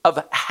of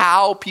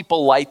how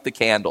people light the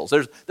candles.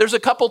 There's a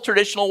couple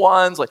traditional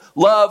ones like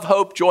love,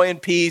 hope, joy,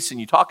 and peace, and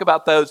you talk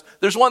about those.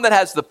 There's one that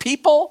has the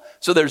people.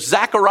 So there's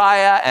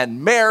Zechariah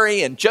and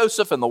Mary and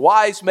Joseph and the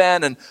wise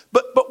men.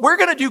 But we're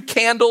going to do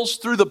candles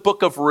through the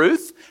book of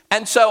Ruth.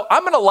 And so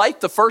I'm going to light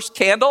the first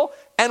candle,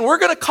 and we're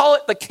going to call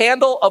it the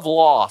candle of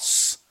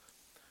loss.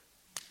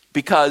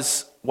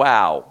 Because,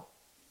 wow,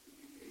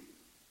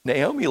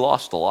 Naomi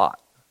lost a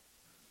lot.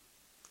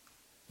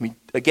 I mean,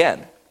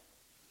 again,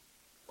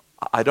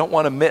 I don't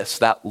want to miss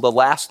the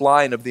last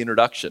line of the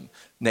introduction.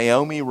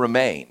 Naomi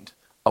remained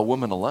a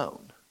woman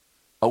alone,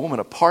 a woman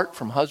apart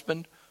from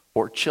husband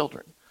or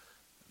children.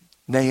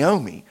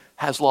 Naomi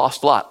has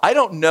lost a lot. I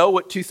don't know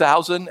what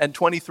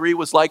 2023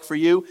 was like for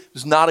you. It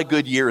was not a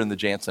good year in the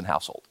Jansen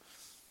household.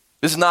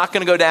 This is not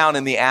going to go down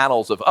in the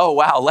annals of, oh,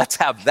 wow, let's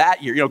have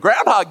that year.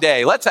 Groundhog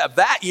Day, let's have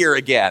that year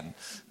again.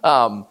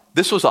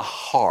 This was a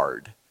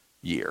hard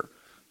year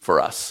for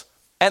us.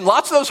 And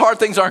lots of those hard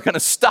things aren't going to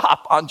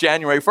stop on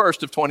January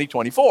 1st of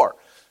 2024.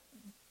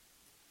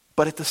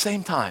 But at the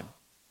same time,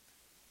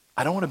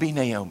 I don't want to be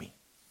Naomi.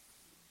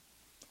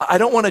 I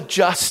don't want to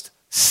just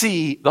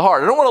see the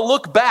hard. I don't want to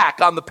look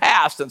back on the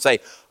past and say,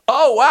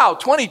 oh, wow,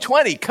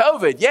 2020,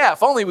 COVID. Yeah,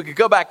 if only we could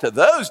go back to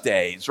those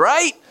days,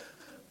 right?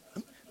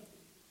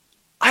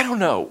 I don't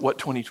know what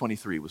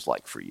 2023 was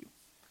like for you.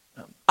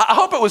 I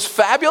hope it was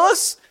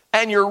fabulous,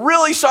 and you're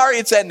really sorry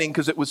it's ending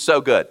because it was so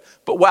good.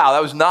 But wow,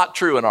 that was not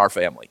true in our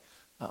family.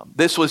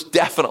 This was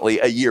definitely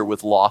a year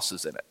with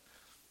losses in it.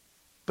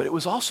 But it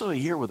was also a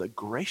year with a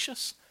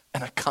gracious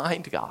and a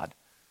kind God.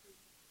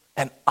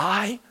 And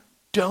I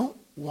don't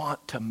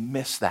want to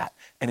miss that.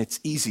 And it's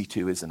easy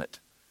to, isn't it?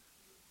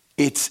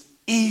 It's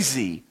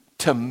easy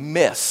to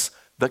miss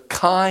the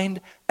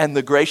kind and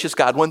the gracious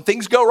God. When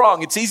things go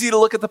wrong, it's easy to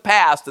look at the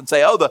past and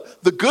say, oh,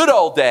 the good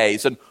old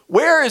days, and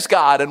where is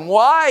God, and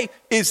why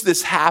is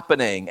this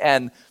happening?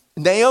 And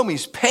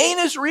Naomi's pain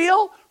is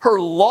real, her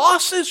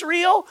loss is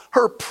real,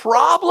 her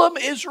problem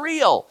is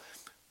real.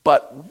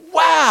 But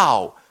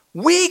wow,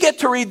 we get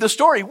to read the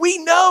story.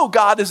 We know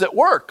God is at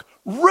work.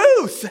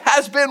 Ruth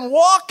has been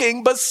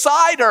walking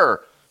beside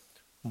her.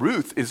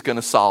 Ruth is going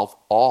to solve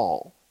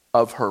all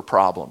of her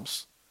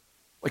problems.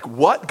 Like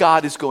what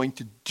God is going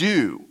to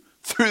do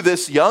through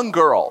this young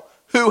girl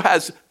who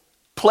has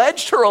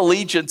pledged her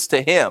allegiance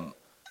to him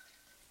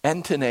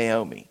and to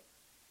Naomi.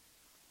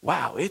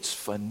 Wow, it's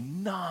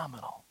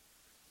phenomenal.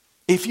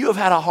 If you have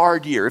had a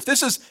hard year,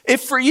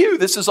 if for you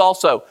this is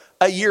also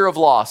a year of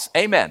loss,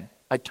 amen.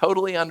 I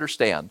totally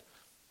understand.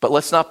 But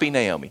let's not be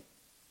Naomi.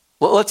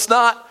 Well, let's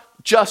not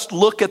just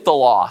look at the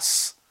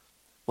loss.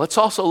 Let's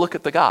also look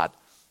at the God.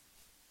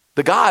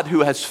 The God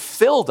who has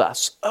filled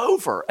us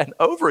over and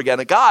over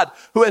again. A God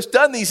who has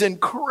done these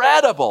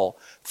incredible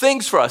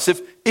things for us.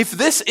 If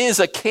this is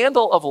a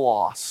candle of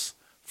loss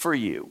for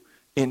you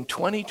in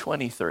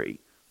 2023,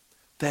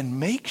 then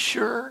make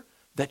sure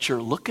that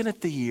you're looking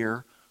at the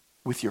year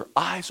with your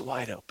eyes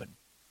wide open.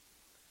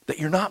 That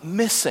you're not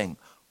missing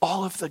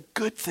all of the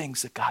good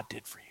things that God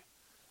did for you.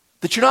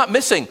 That you're not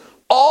missing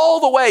all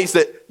the ways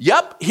that,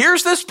 yep,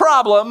 here's this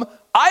problem.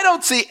 I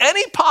don't see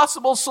any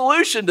possible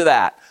solution to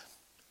that.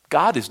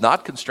 God is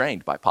not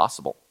constrained by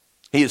possible.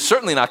 He is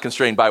certainly not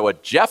constrained by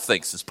what Jeff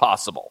thinks is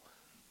possible.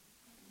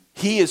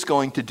 He is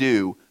going to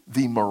do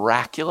the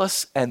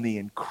miraculous and the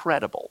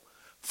incredible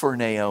for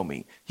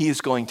Naomi. He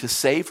is going to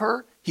save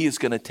her. He is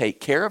going to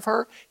take care of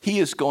her. He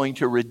is going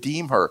to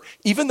redeem her.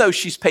 Even though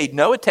she's paid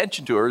no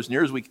attention to her, as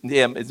near as we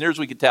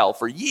can tell,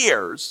 for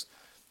years.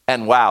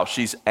 And wow,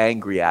 she's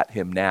angry at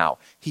him now.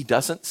 He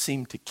doesn't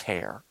seem to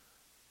care.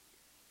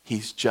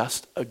 He's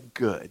just a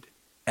good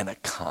and a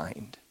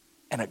kind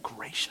and a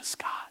gracious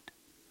God.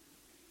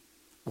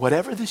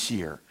 Whatever this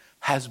year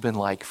has been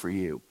like for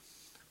you,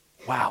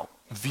 wow,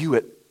 view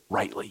it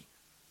rightly.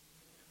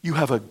 You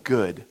have a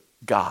good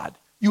God.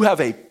 You have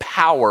a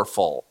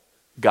powerful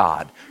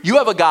God. You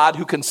have a God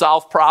who can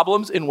solve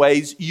problems in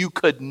ways you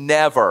could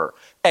never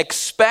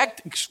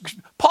expect.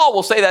 Paul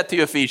will say that to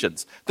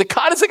Ephesians. The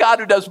God is a God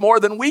who does more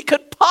than we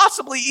could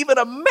possibly even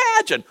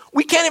imagine.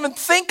 We can't even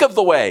think of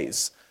the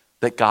ways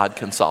that God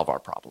can solve our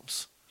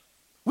problems.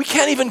 We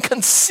can't even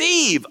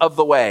conceive of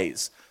the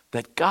ways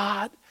that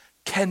God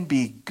can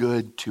be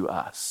good to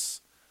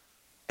us.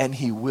 And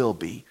he will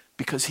be,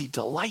 because he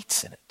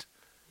delights in it.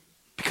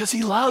 Because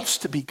he loves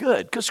to be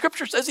good. Because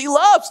Scripture says he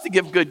loves to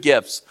give good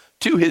gifts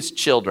to his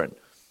children.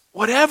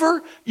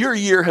 Whatever your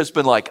year has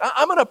been like,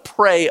 I'm going to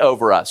pray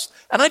over us.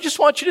 And I just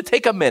want you to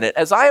take a minute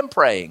as I am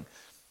praying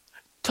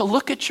to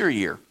look at your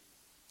year,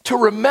 to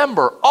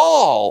remember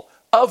all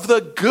of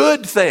the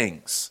good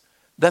things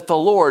that the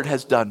Lord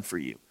has done for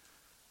you.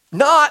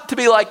 Not to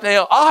be like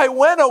Naomi, I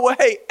went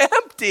away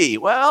empty.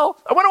 Well,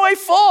 I went away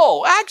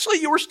full.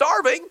 Actually, you were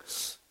starving.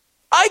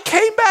 I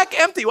came back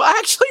empty. Well,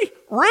 actually,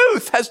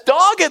 Ruth has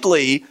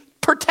doggedly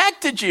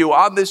protected you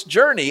on this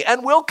journey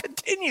and will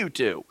continue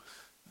to.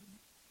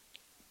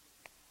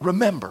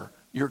 Remember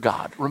your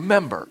God.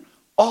 Remember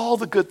all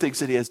the good things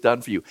that he has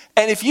done for you.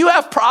 And if you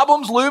have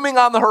problems looming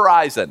on the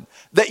horizon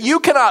that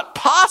you cannot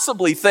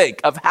possibly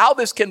think of how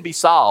this can be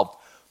solved,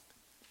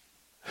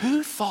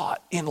 who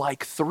thought in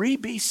like 3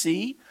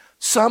 BC,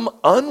 some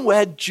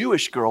unwed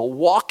Jewish girl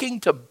walking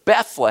to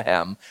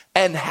Bethlehem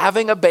and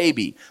having a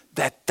baby,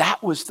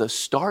 that was the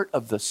start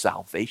of the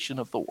salvation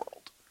of the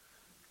world?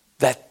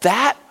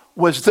 That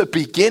was the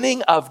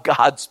beginning of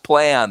God's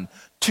plan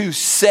to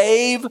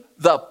save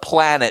the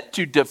planet,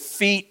 to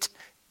defeat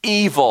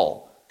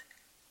evil.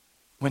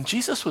 When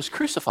Jesus was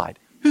crucified,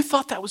 who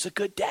thought that was a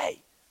good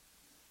day?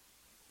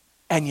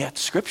 And yet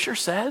Scripture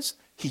says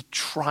he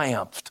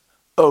triumphed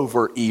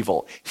over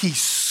evil. He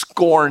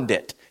scorned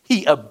it.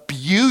 He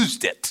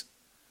abused it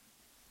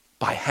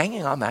by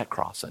hanging on that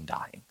cross and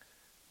dying.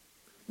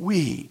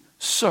 We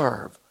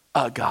serve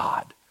a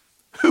God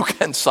who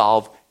can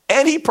solve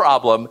any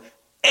problem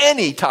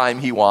anytime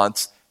he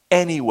wants,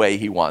 any way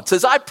he wants.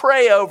 As I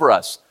pray over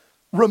us,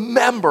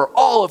 remember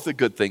all of the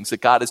good things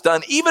that God has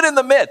done, even in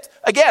the midst.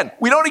 Again,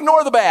 we don't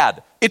ignore the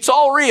bad. It's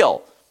all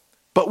real.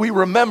 but we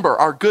remember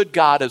our good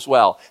God as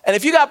well. And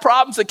if you got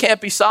problems that can't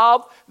be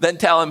solved, then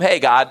tell him, hey,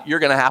 God, you're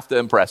going to have to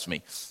impress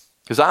me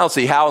because I don't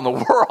see how in the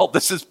world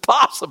this is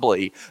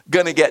possibly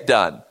going to get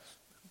done.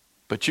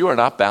 But you are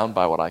not bound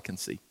by what I can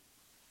see.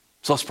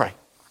 So let's pray.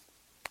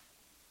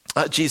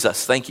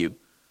 Jesus, thank you.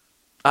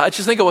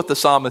 Just think of what the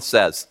psalmist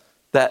says,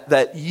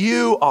 that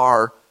you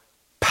are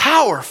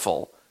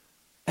powerful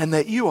and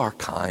that you are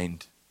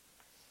kind.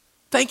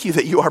 Thank you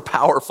that you are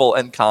powerful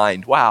and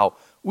kind. Wow.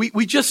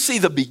 We just see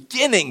the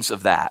beginnings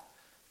of that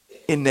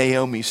in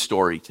Naomi's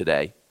story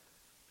today.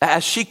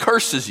 As she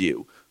curses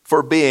you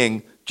for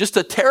being just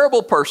a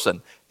terrible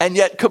person and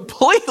yet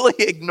completely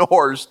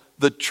ignores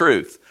the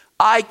truth.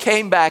 I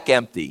came back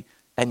empty,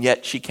 and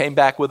yet she came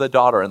back with a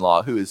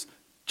daughter-in-law who is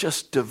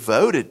just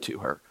devoted to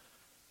her.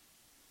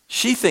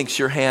 She thinks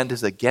your hand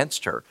is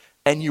against her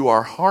and you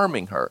are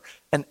harming her.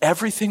 And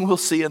everything we'll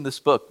see in this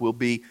book will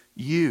be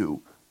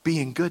you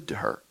being good to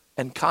her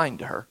and kind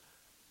to her.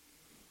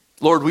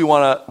 Lord, we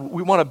want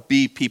to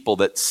be people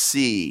that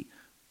see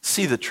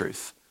the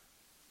truth.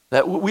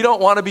 That we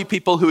don't want to be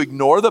people who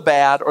ignore the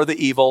bad or the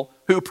evil,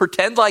 who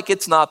pretend like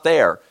it's not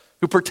there,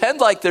 who pretend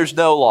like there's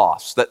no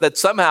loss, that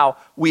somehow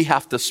we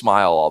have to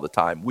smile all the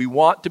time. We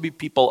want to be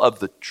people of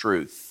the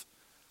truth,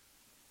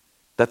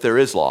 that there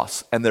is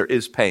loss and there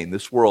is pain.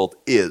 This world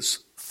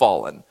is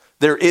fallen.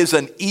 There is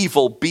an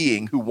evil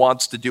being who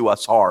wants to do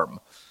us harm.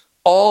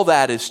 All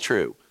that is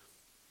true.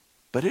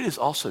 But it is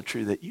also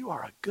true that you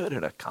are a good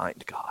and a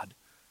kind God.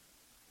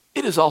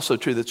 It is also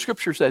true that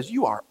Scripture says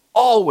you are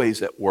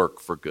always at work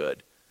for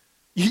good.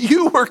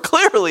 You were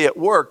clearly at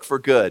work for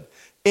good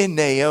in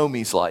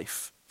Naomi's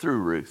life through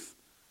Ruth.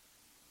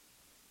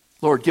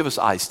 Lord, give us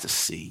eyes to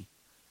see.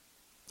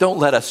 Don't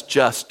let us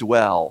just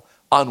dwell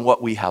on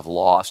what we have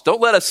lost.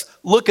 Don't let us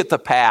look at the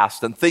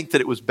past and think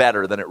that it was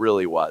better than it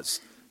really was.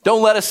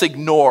 Don't let us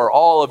ignore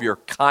all of your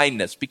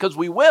kindness, because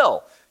we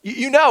will.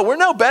 You know, we're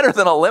no better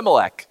than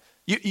Elimelech.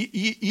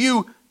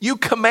 You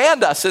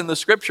command us in the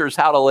Scriptures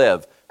how to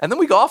live, and then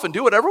we go off and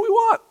do whatever we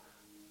want.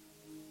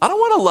 I don't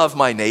want to love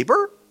my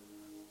neighbor.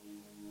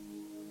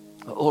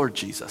 Lord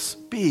Jesus,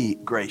 be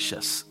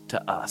gracious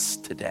to us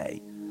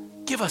today.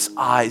 Give us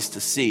eyes to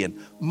see and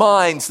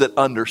minds that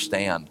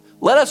understand.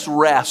 Let us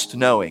rest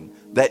knowing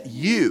that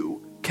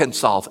you can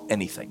solve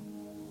anything.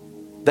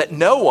 That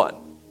no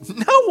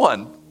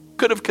one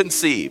could have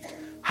conceived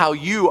how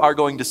you are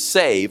going to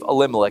save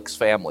Elimelech's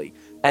family.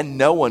 And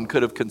no one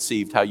could have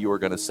conceived how you were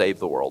going to save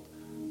the world.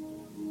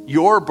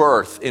 Your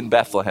birth in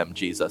Bethlehem,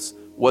 Jesus,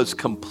 was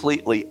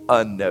completely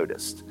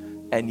unnoticed.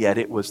 And yet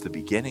it was the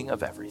beginning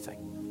of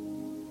everything.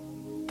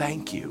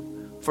 Thank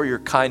you for your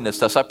kindness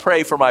to us. I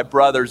pray for my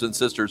brothers and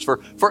sisters,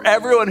 for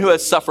everyone who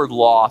has suffered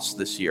loss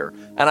this year.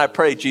 And I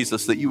pray,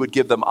 Jesus, that you would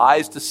give them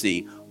eyes to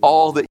see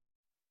all that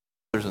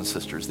brothers and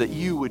sisters, that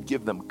you would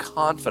give them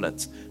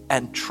confidence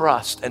and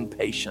trust and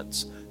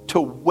patience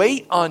to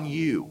wait on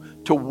you,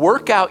 to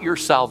work out your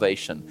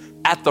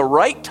salvation at the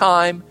right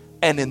time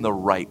and in the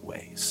right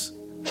ways.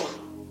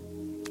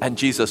 And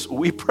Jesus,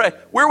 we pray,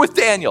 we're with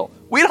Daniel.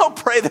 We don't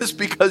pray this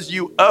because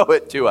you owe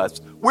it to us.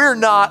 We're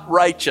not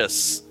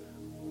righteous.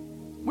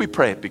 We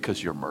pray it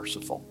because you're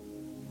merciful.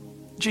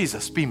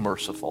 Jesus, be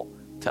merciful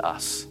to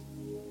us.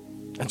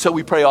 And so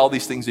we pray all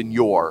these things in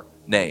your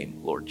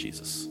name, Lord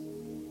Jesus,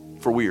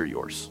 for we are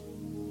yours.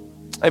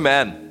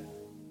 Amen.